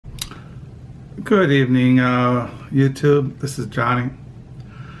Good evening, YouTube. This is Johnny.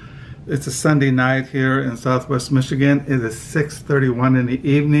 It's a Sunday night here in Southwest Michigan. It is 6:31 in the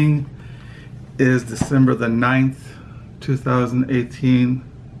evening. It is December the 9th, 2018.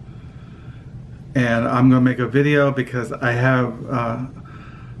 And I'm going to make a video because I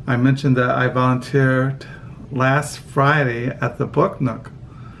mentioned that I volunteered last Friday at the Book Nook,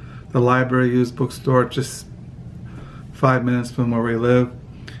 the library used bookstore just 5 minutes from where we live.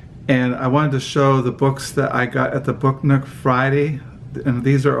 And I wanted to show the books that I got at the Book Nook Friday, and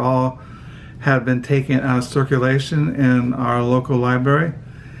these are all have been taken out of circulation in our local library,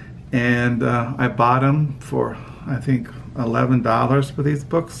 and I bought them for I think $11 for these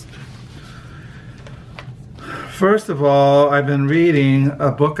books. First of all, I've been reading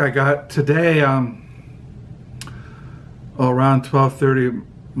a book I got today. Around 12:30,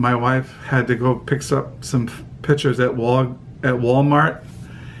 my wife had to go pick up some pictures at Walmart.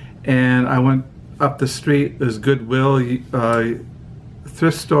 And I went up the street, there's Goodwill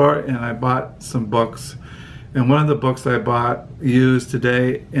thrift store, and I bought some books. And one of the books I bought used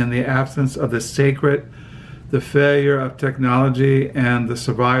today, In the Absence of the Sacred, The Failure of Technology and the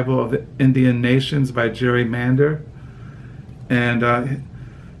Survival of the Indian Nations by Mander. And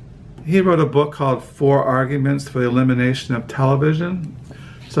he wrote a book called 4 Arguments for the Elimination of Television.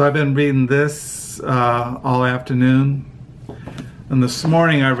 So I've been reading this all afternoon. And this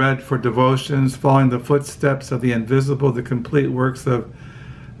morning I read for devotions, Following the Footsteps of the Invisible, the complete works of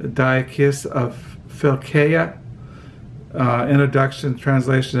Diadochus of Photike, introduction,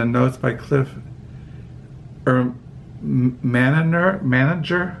 translation, and notes by Cliff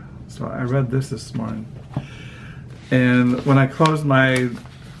Mander. So I read this morning. And when I closed my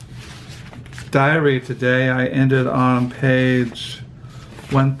diary today, I ended on page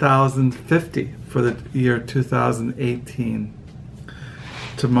 1050 for the year 2018.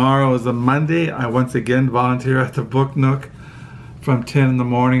 Tomorrow is a Monday. I once again volunteer at the Book Nook from 10 in the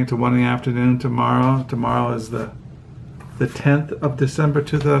morning to 1 in the afternoon tomorrow. Tomorrow is the 10th of December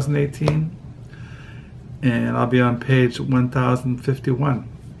 2018. And I'll be on page 1051.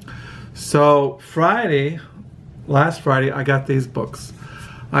 So last Friday, I got these books.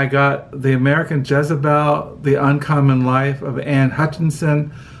 I got The American Jezebal, The Uncommon Life of Anne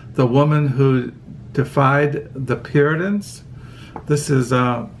Hutchinson, the woman who defied the Puritans. This is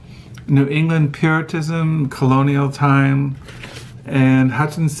New England Puritanism, colonial time, and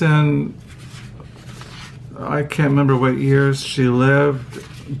Hutchinson, I can't remember what years she lived,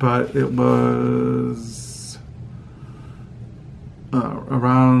 but it was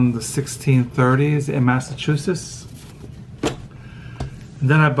around the 1630s in Massachusetts. And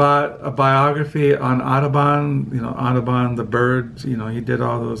then I bought a biography on Audubon, Audubon the bird, he did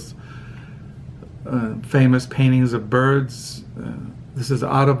all those famous paintings of birds. This is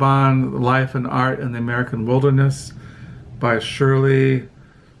Audubon, Life and Art in the American Wilderness by Shirley,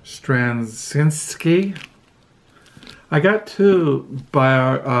 Streshinsky. I got two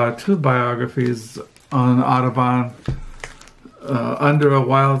biographies on Audubon. Under a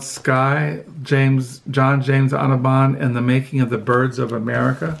Wild Sky, John James Audubon, and The Making of the Birds of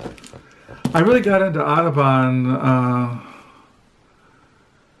America. I really got into Audubon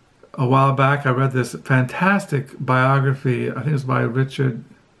a while back. I read this fantastic biography. I think it was by Richard.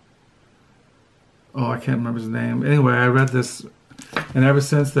 I can't remember his name. Anyway, I read this, and ever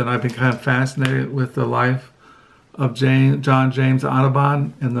since then, I've been kind of fascinated with the life of John James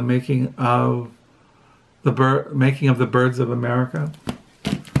Audubon and the making of the Birds of America.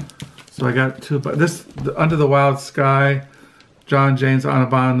 So I got two. But Under the Wild Sky, John James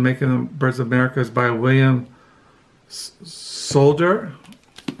Audubon, The Making of the Birds of America, is by William Souder.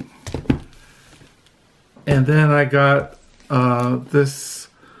 And then I got this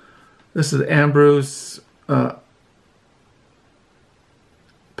is Ambrose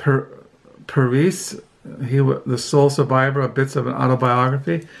Paris, the sole survivor of bits of an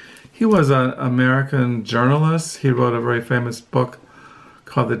autobiography. He was an American journalist. He wrote a very famous book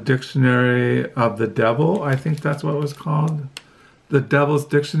called The Dictionary of the Devil. I think that's what it was called. The Devil's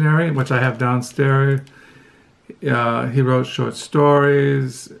Dictionary, which I have downstairs. He wrote short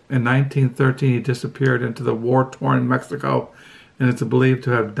stories. In 1913, he disappeared into the war-torn Mexico, and it's believed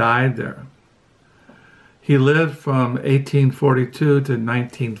to have died there. He lived from 1842 to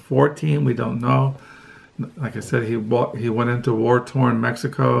 1914. We don't know. Like I said, he went into war-torn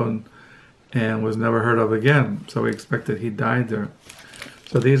Mexico and was never heard of again. So we expect that he died there.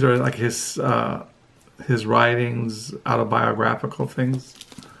 So these are like his writings, autobiographical things.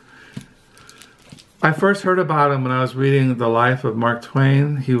 I first heard about him when I was reading The Life of Mark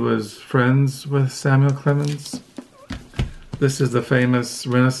Twain. He was friends with Samuel Clemens. This is the famous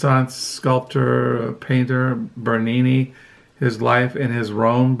Renaissance sculptor, painter, Bernini, His Life in His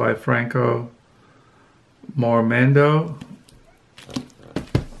Rome by Franco Mormendo.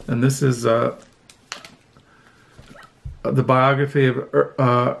 And this is the biography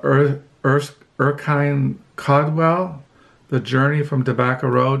of Erskine Caldwell, The Journey from Tobacco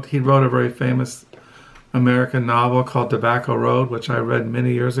Road. He wrote a very famous American novel called Tobacco Road, which I read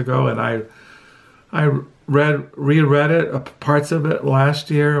many years ago, and I reread it, parts of it last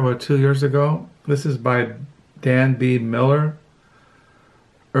year or 2 years ago. This is by Dan B. Miller.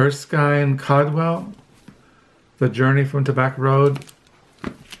 Erskine Caldwell, The Journey from Tobacco Road.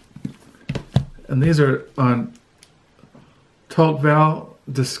 And these are on Tocqueville,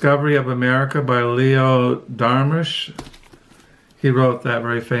 Discovery of America by Leo Damrosch. He wrote that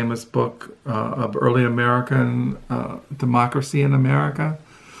very famous book of early American democracy in America.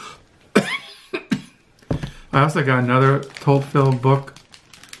 I also got another Tocqueville book,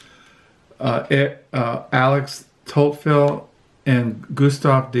 Alex Tocqueville and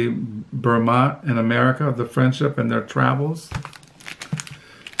Gustave de Beaumont in America, The Friendship and Their Travels.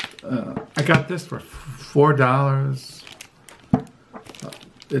 I got this for $4.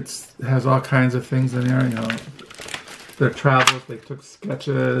 It has all kinds of things in there, you know. Their travels, they took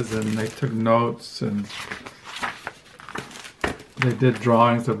sketches and they took notes and they did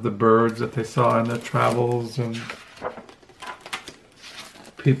drawings of the birds that they saw in their travels and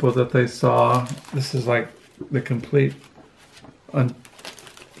people that they saw. This is like the complete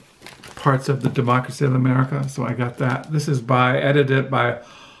parts of the democracy of America, so I got that. This is edited by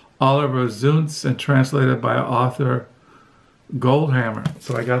Olivier Zunz and translated by author Goldhammer,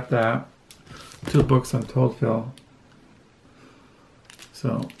 so I got that. 2 books on Tocqueville.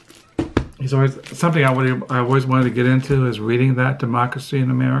 So he's always something I always wanted to get into is reading that, Democracy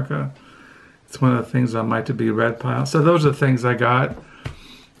in America. It's one of the things on my to-be read pile. So those are the things I got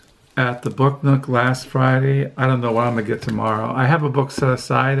at the Book Nook last Friday. I don't know what I'm going to get tomorrow. I have a book set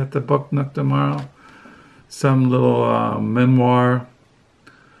aside at the Book Nook tomorrow. Some little memoir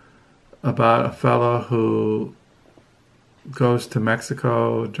about a fellow who goes to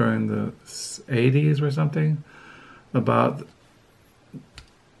Mexico during the 80s or something, about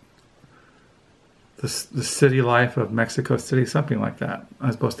the city life of Mexico City, something like that.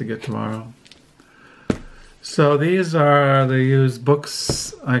 I'm supposed to get tomorrow. So these are the used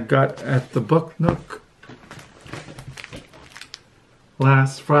books I got at the Book Nook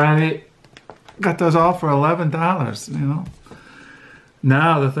last Friday. Got those all for $11, you know.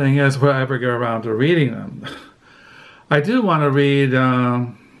 Now the thing is, will I ever get around to reading them? I do want to read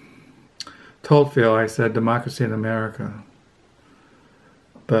Tocqueville, I said, Democracy in America.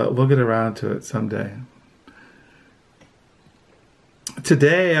 But we'll get around to it someday.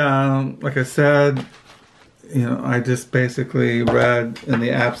 Today, like I said, you know, I just basically read In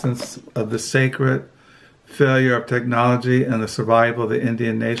the Absence of the Sacred, Failure of Technology and the Survival of the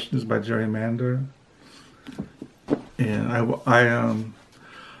Indian Nations by Mander. And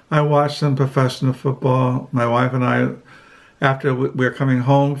I watched some professional football. My wife and I, after we were coming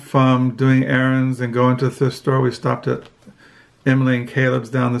home from doing errands and going to the thrift store, we stopped at Emily and Caleb's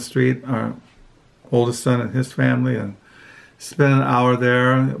down the street, our oldest son and his family, and spent an hour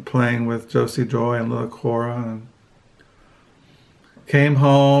there playing with Josie Joy and little Cora. And came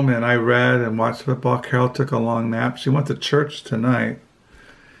home and I read and watched football. Carol took a long nap. She went to church tonight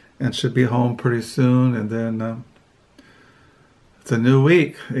and should be home pretty soon. And then it's a new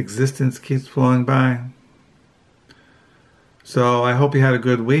week. Existence keeps flowing by. So I hope you had a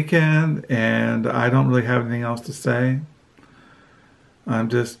good weekend, and I don't really have anything else to say. I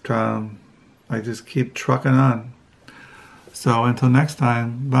just keep trucking on. So until next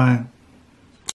time, bye.